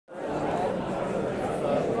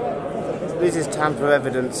This is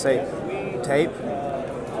Tamper-evident tape.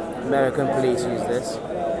 American police use this.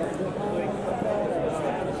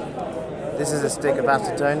 This is a stick of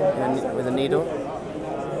acetone with a needle.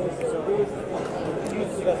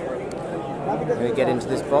 I'm going to get into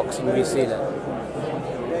this box and reseal it.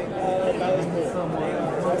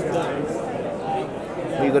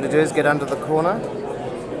 What you've got to do is get under the corner.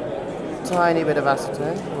 Tiny bit of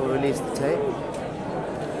acetone will release the tape.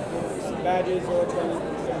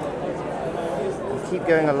 And keep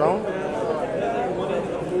going along.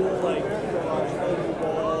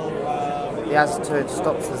 The acetone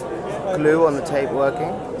stops the glue on the tape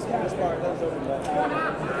working.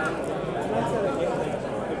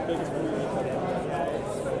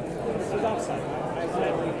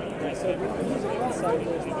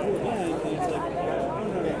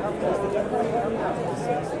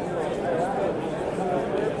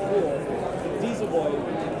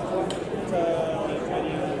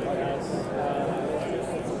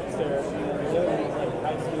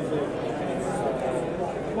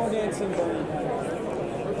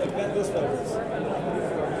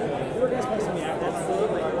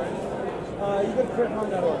 You go to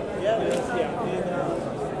critharm.org. Yeah, and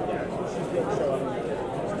she's going to show up.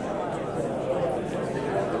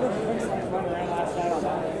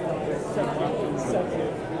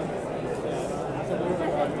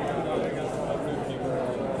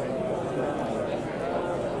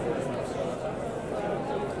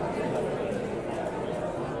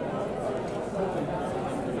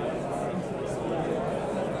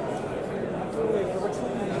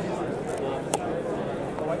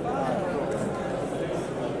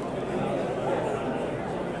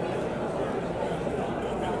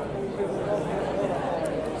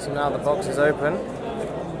 So now the box is open.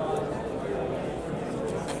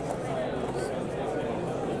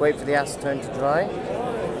 Wait for the acetone to dry.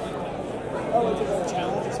 Oh, it's a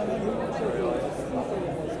challenge or something?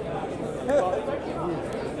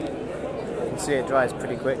 You can see it dries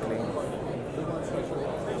pretty quickly.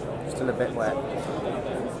 Still a bit wet.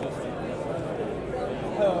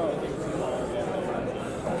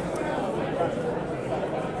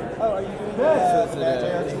 Oh, are you doing that? So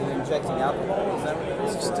is it injecting alcohol? Is that what it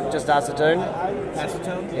is? Just acetone?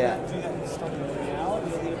 Acetone? Yeah.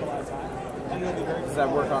 Does that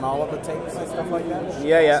work on all of the tapes and stuff like that?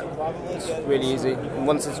 Yeah. It's really easy. And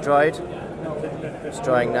once it's dried, it's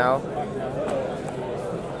drying now.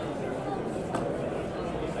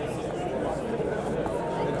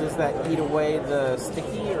 Does that eat away the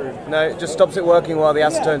sticky or? No, it just stops it working while the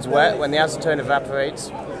acetone's wet. When the acetone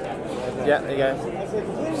evaporates, yeah, there you go.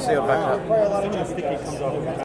 Seal back up.